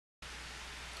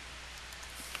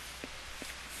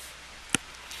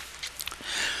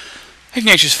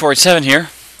Ignatius487 here,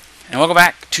 and welcome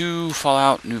back to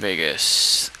Fallout New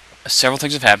Vegas. Several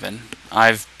things have happened.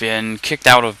 I've been kicked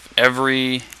out of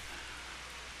every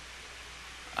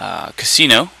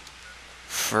casino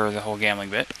for the whole gambling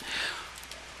bit.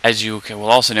 As you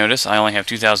will also notice, I only have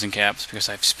 2,000 caps because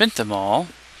I've spent them all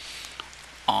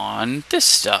on this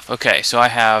stuff. Okay, so I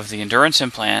have the Endurance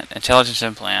Implant, Intelligence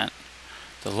Implant,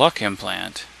 the Luck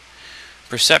Implant,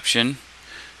 Perception.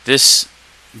 This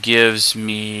gives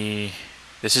me...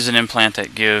 This is an implant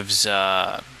that gives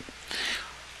health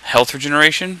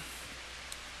regeneration,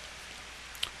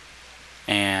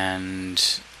 and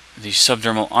the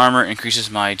subdermal armor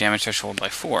increases my damage threshold by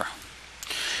 4.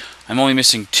 I'm only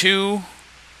missing 2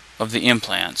 of the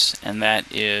implants, and that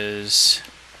is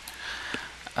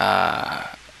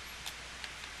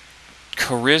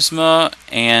charisma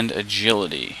and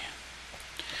agility.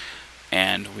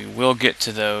 And we will get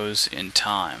to those in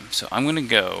time. So I'm going to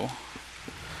go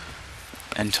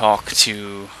and talk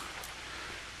to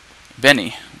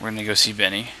Benny. We're going to go see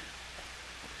Benny.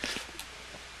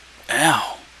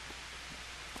 Ow.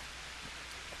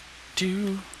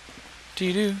 Do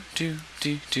do do do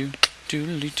do do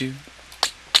do do.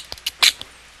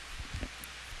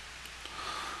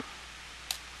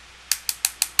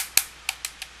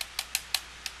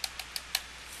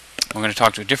 We're going to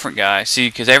talk to a different guy. See,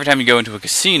 because every time you go into a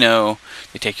casino,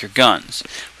 they take your guns.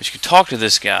 But you can talk to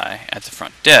this guy at the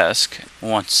front desk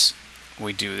once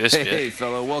we do this bit. Hey,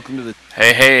 fellow, welcome to the...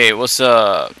 Hey, what's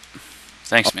up?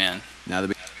 Thanks, man. Now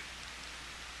the...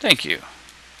 Thank you.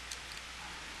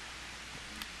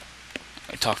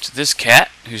 I talked to this cat,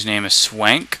 whose name is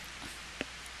Swank.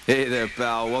 Hey there,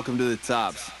 pal. Welcome to the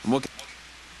Tops. I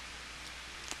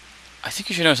think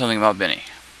you should know something about Benny.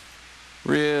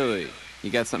 Really? You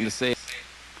got something to say?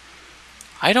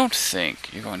 I don't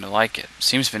think you're going to like it.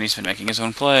 Seems Benny's been making his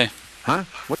own play. Huh?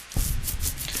 What?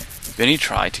 Benny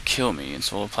tried to kill me and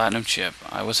stole a platinum chip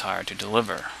I was hired to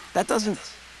deliver. That doesn't...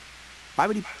 Why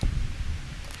would he...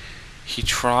 He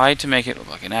tried to make it look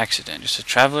like an accident. Just a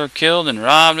traveler killed and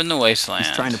robbed in the wasteland.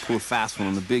 He's trying to pull a fast one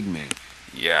on the big man.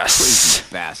 Yes.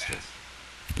 Crazy bastard.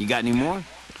 You got any more?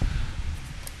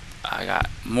 I got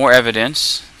more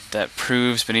evidence that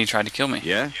proves Benny tried to kill me.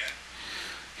 Yeah?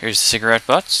 Here's the cigarette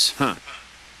butts. Huh.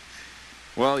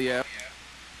 Well, yeah.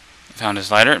 I found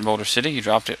his lighter in Boulder City. He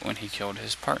dropped it when he killed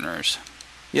his partners.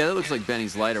 Yeah, that looks like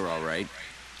Benny's lighter, all right.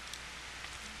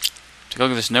 Take a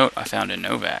look at this note I found in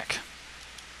Novak.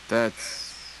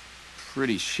 That's...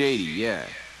 pretty shady, yeah.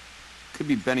 Could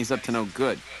be Benny's up to no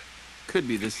good. Could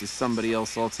be this is somebody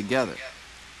else altogether.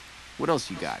 What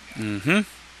else you got? Mm-hmm.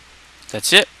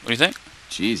 That's it. What do you think?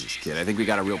 Jesus, kid, I think we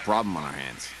got a real problem on our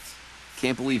hands.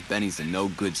 Can't believe Benny's a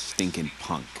no-good stinking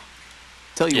punk.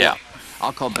 Tell you what,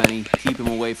 I'll call Benny, keep him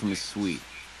away from his suite.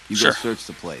 You go search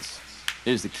the place.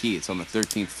 Here's the key, it's on the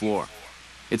 13th floor.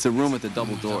 It's a room with the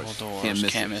double doors.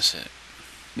 Can't miss it.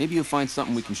 Maybe you'll find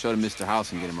something we can show to Mr.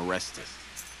 House and get him arrested.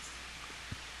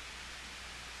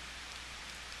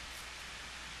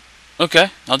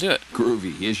 Okay, I'll do it.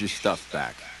 Groovy, here's your stuff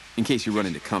back. In case you run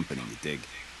into company, you dig.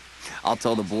 I'll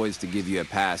tell the boys to give you a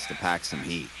pass to pack some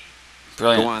heat.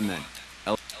 Brilliant. Go on then.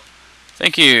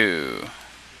 Thank you.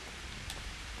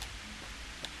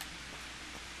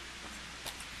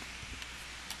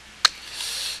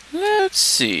 Let's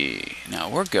see. Now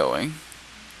we're going.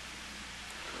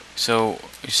 So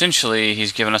essentially,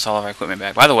 he's given us all of our equipment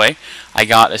back. By the way, I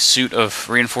got a suit of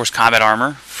reinforced combat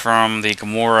armor from the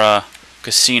Gamora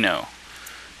Casino.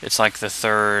 It's like the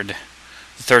third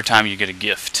time you get a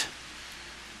gift.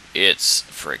 It's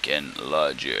freaking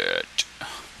legit.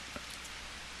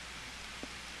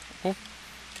 We'll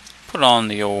put on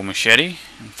the old machete.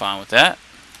 I'm fine with that.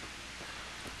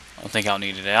 I don't think I'll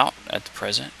need it out at the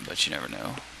present, but you never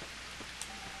know.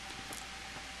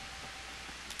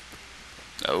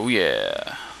 Oh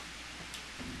yeah.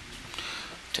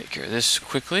 Take care of this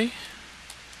quickly.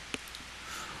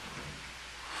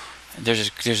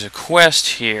 There's a quest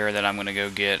here that I'm gonna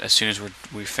go get as soon as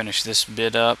we finish this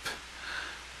bit up.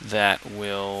 That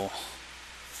will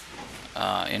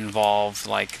involve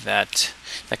like that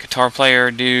guitar player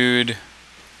dude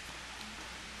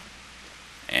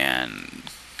and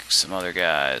some other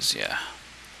guys. Yeah.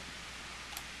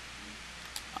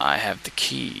 I have the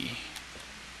key.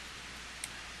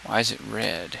 Why is it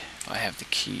red? I have the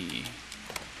key.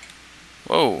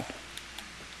 Whoa.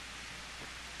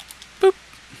 Boop.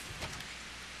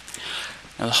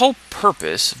 Now the whole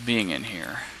purpose of being in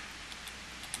here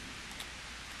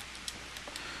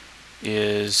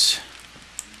is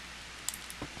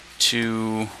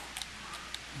to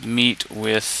meet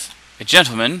with a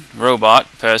gentleman, robot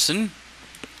person,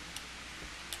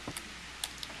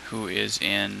 who is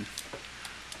in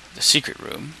the secret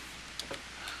room,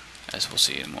 as we'll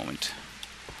see in a moment.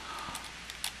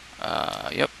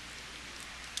 Yep.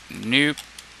 Nope.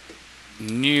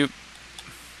 Nope.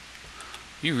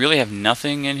 You really have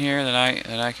nothing in here that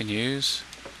I can use?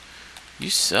 You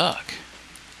suck.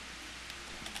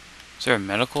 Is there a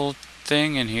medical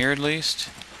thing in here at least?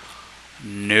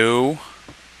 No.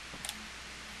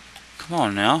 Come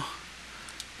on now.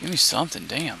 Give me something,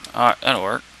 damn. Alright, that'll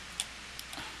work.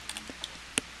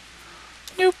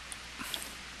 Nope.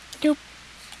 Nope.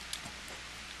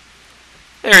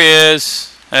 There he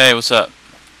is. Hey, what's up?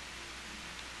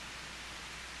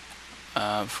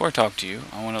 Before I talk to you,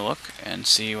 I want to look and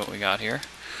see what we got here.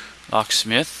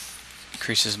 Locksmith.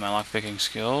 Increases my lockpicking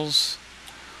skills.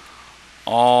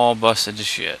 All busted to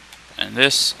shit. And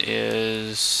this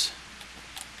is...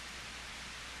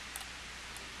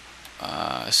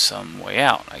 some way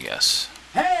out, I guess.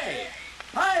 Hey!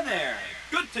 Hi there!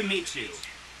 Good to meet you.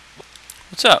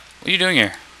 What's up? What are you doing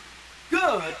here?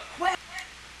 Good. Well,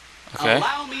 okay.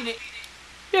 Allow me to...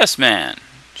 Yes, man.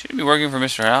 Shouldn't be working for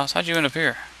Mr. House. How'd you end up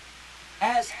here?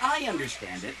 As I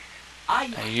understand it, I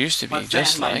used to be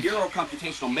just like...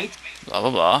 Neurocomputational matrix. Blah,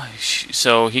 blah, blah.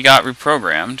 So he got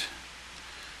reprogrammed.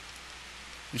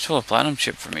 You stole a platinum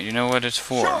chip for me. Do you know what it's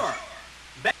for? Sure.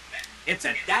 It's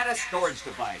a data storage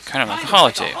device. Kind of like a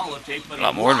holotape. But a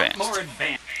lot more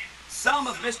advanced. Some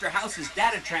of Mr. House's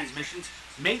data transmissions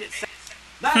made it...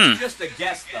 That's just a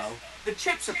guess, though. The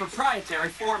chip's a proprietary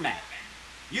format.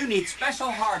 You need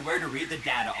special hardware to read the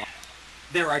data on.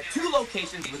 There are 2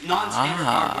 locations with non-standard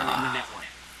hardware on the network.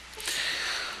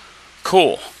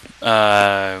 Cool.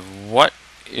 What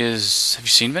is... Have you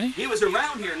seen Benny? He was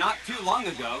around here not too long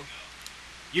ago.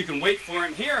 You can wait for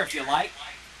him here if you like.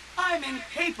 I'm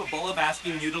incapable of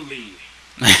asking you to leave.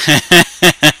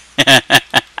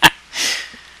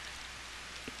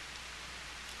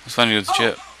 What's funny with the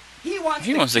chip? He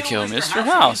wants to kill Mr.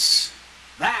 House.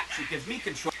 That should give me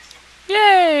control.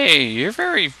 Yay! You're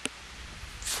very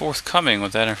forthcoming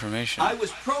with that information. I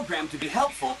was programmed to be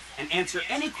helpful and answer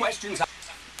any questions. Oh,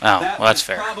 well, that's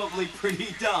fair. Probably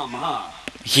pretty dumb, huh?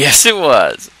 Yes, it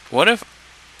was. What if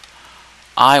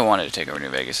I wanted to take over New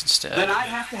Vegas instead? Then I'd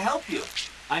have to help you.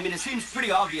 I mean, it seems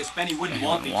pretty obvious Benny wouldn't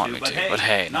want me to, but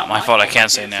hey, not my fault. I can't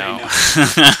say no.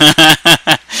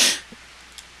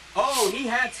 Oh, he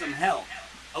had some help.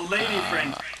 A lady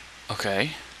friend.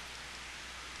 Okay.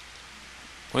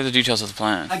 What are the details of the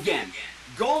plan? Again,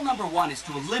 goal number 1 is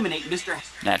to eliminate Mr.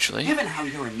 Naturally. Given how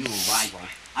you're a new arrival,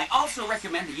 I also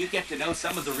recommend that you get to know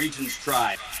some of the Legion's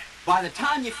tribe. By the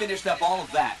time you finished up all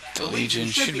of that, the Legion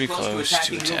should be close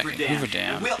to attacking Hoover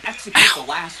Dam. And we'll execute the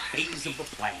last phase of the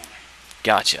plan.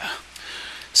 Gotcha.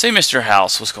 Say Mr.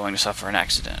 House was going to suffer an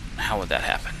accident. How would that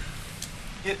happen?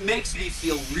 It makes me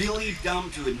feel really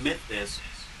dumb to admit this,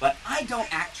 but I don't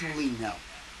actually know.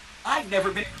 I've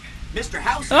never been... Mr.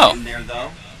 House is in there,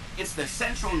 though. It's the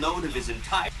central node of his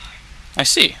entire... I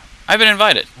see. I've been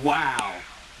invited. Wow.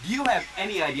 Do you have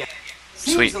any idea?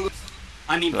 Sweet.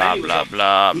 I mean, blah, blah,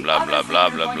 blah, blah, blah, blah,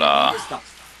 blah, blah.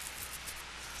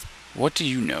 What do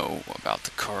you know about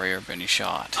the courier Benny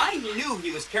shot? I knew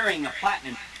he was carrying a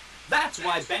platinum. That's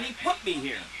why Benny put me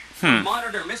here. To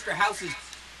monitor Mr. House's...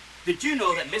 Did you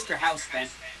know that Mr. House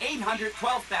spent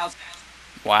 $812,000...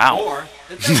 Wow. Or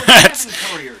that there were 7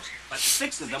 couriers, but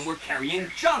 6 of them were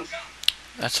carrying junk.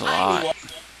 That's a lot.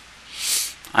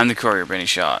 I'm the courier Benny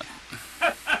shot.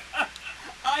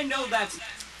 I know that's...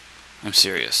 I'm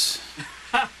serious.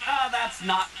 That's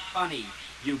not funny,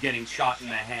 you getting shot in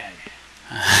the head.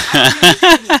 I really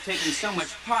shouldn't have taken so much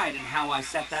pride in how I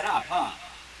set that up, huh?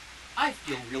 I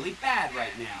feel really bad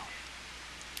right now.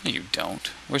 You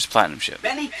don't. Where's the platinum chip?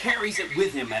 Benny carries it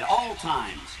with him at all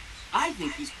times. I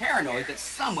think he's paranoid that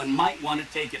someone might want to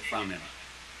take it from him.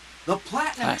 The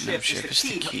platinum chip is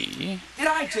the key. Did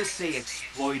I just say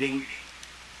exploiting?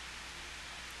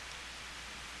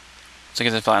 So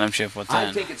get the platinum chip, what then?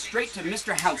 I'd take it straight to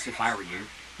Mr. House if I were you.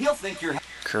 He'll think you're...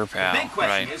 Kerpow, the big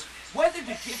question right. is whether to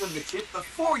give him the chip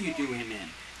before you do him in.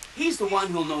 He's the one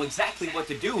who'll know exactly what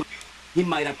to do. He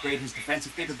might upgrade his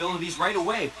defensive capabilities right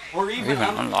away, or even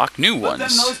unlock new ones. But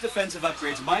then those defensive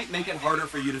upgrades might make it harder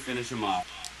for you to finish him off.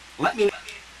 Let me know.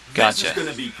 Gotcha. This is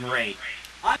gonna be great.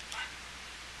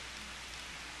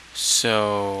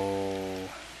 So...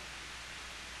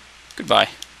 Goodbye.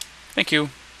 Thank you.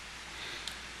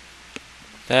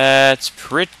 That's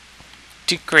pretty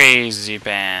crazy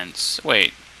pants.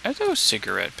 Wait, are those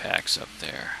cigarette packs up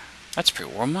there? That's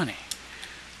pre-war money.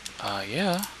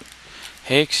 Yeah.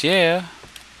 Hex, yeah.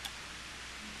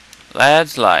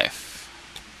 Lad's life.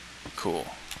 Cool.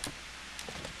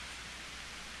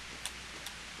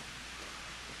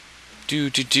 Do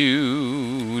do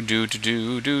do do do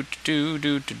do do do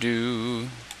do do do.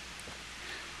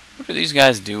 What are these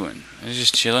guys doing? Are they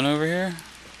just chilling over here?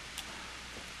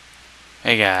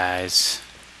 Hey guys.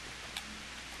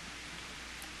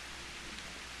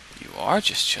 You are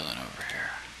just chilling over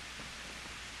here.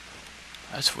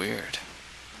 That's weird.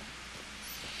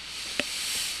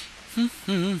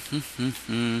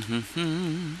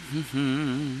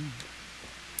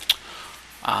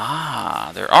 Ah,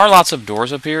 there are lots of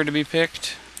doors up here to be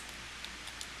picked.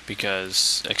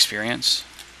 Because experience.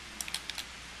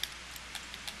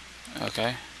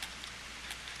 Okay.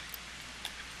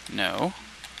 No.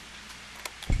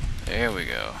 There we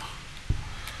go.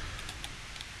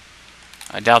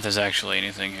 I doubt there's actually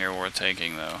anything here worth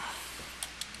taking, though.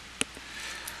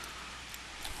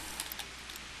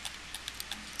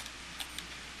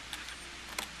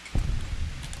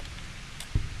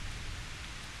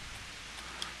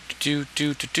 Do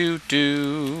do do do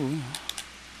do.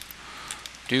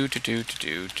 Do do do do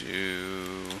do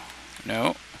do.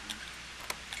 No.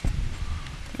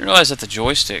 You realize that the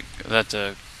joystick, that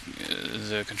the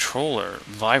controller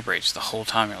vibrates the whole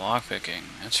time you're lockpicking.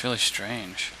 That's really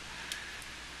strange.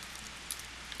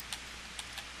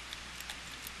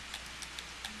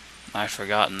 I've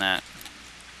forgotten that.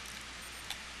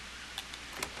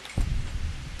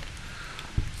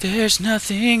 There's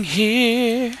nothing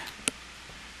here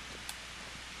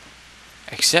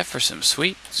except for some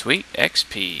sweet, sweet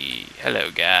XP. Hello,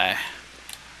 guy.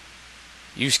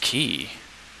 Use key.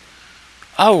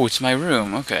 Oh, it's my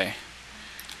room. Okay.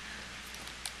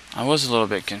 I was a little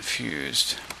bit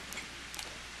confused.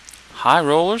 High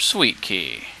roller, sweet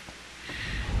key.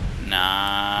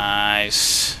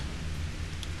 Nice.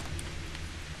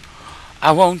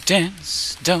 I won't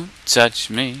dance, don't touch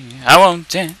me. I won't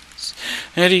dance.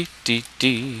 Dee dee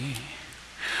dee.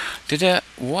 Did that?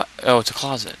 What? Oh, it's a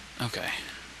closet. Okay.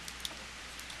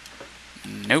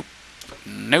 Nope.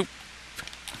 Nope.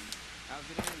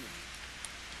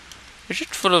 Is it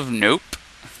full of nope?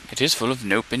 It is full of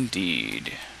nope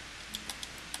indeed.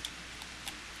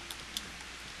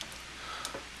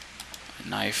 A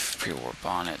knife, pre-war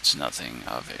bonnets, nothing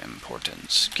of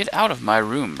importance. Get out of my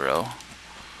room, bro.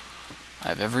 I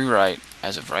have every right,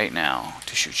 as of right now,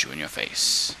 to shoot you in your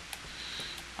face.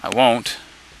 I won't,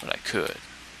 but I could.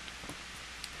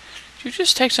 Did you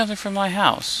just take something from my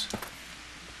house?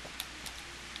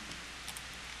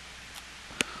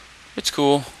 It's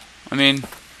cool. I mean,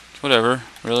 whatever,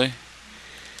 really.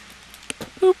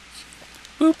 Boop.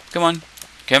 Boop. Come on.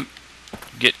 Come.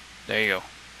 Get. There you go.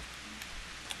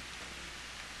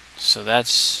 So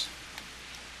that's...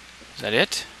 Is that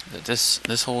it? Is that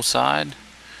this whole side?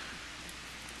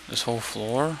 This whole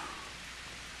floor?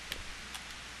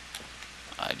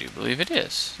 I do believe it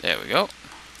is. There we go.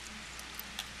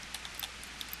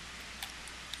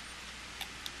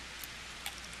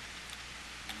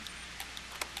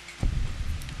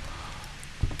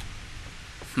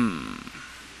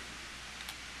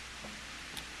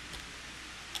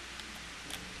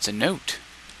 It's a note.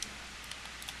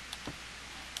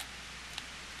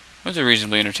 It was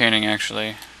reasonably entertaining,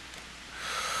 actually.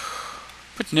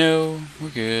 But no, we're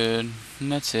good.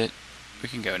 And that's it. We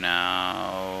can go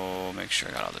now. Make sure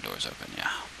I got all the doors open. Yeah.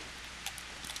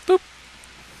 Boop.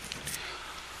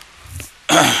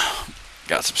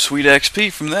 Got some sweet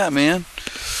XP from that, man.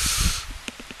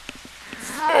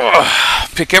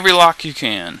 Pick every lock you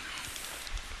can.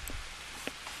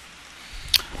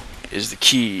 Is the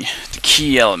key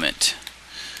element.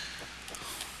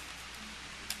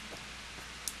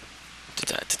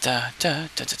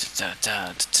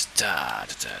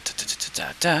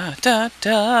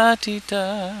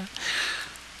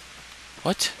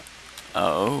 What?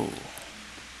 Oh.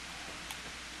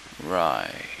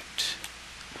 Right.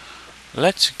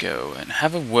 Let's go and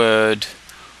have a word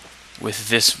with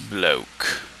this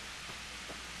bloke.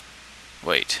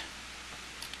 Wait.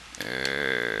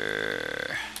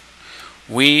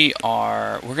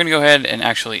 We're gonna go ahead and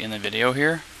actually end the video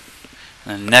here.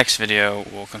 And the next video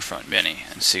we'll confront Benny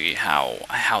and see how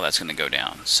that's gonna go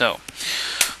down. So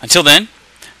until then,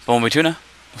 Bombi Tuna,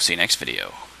 we'll see you next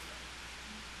video.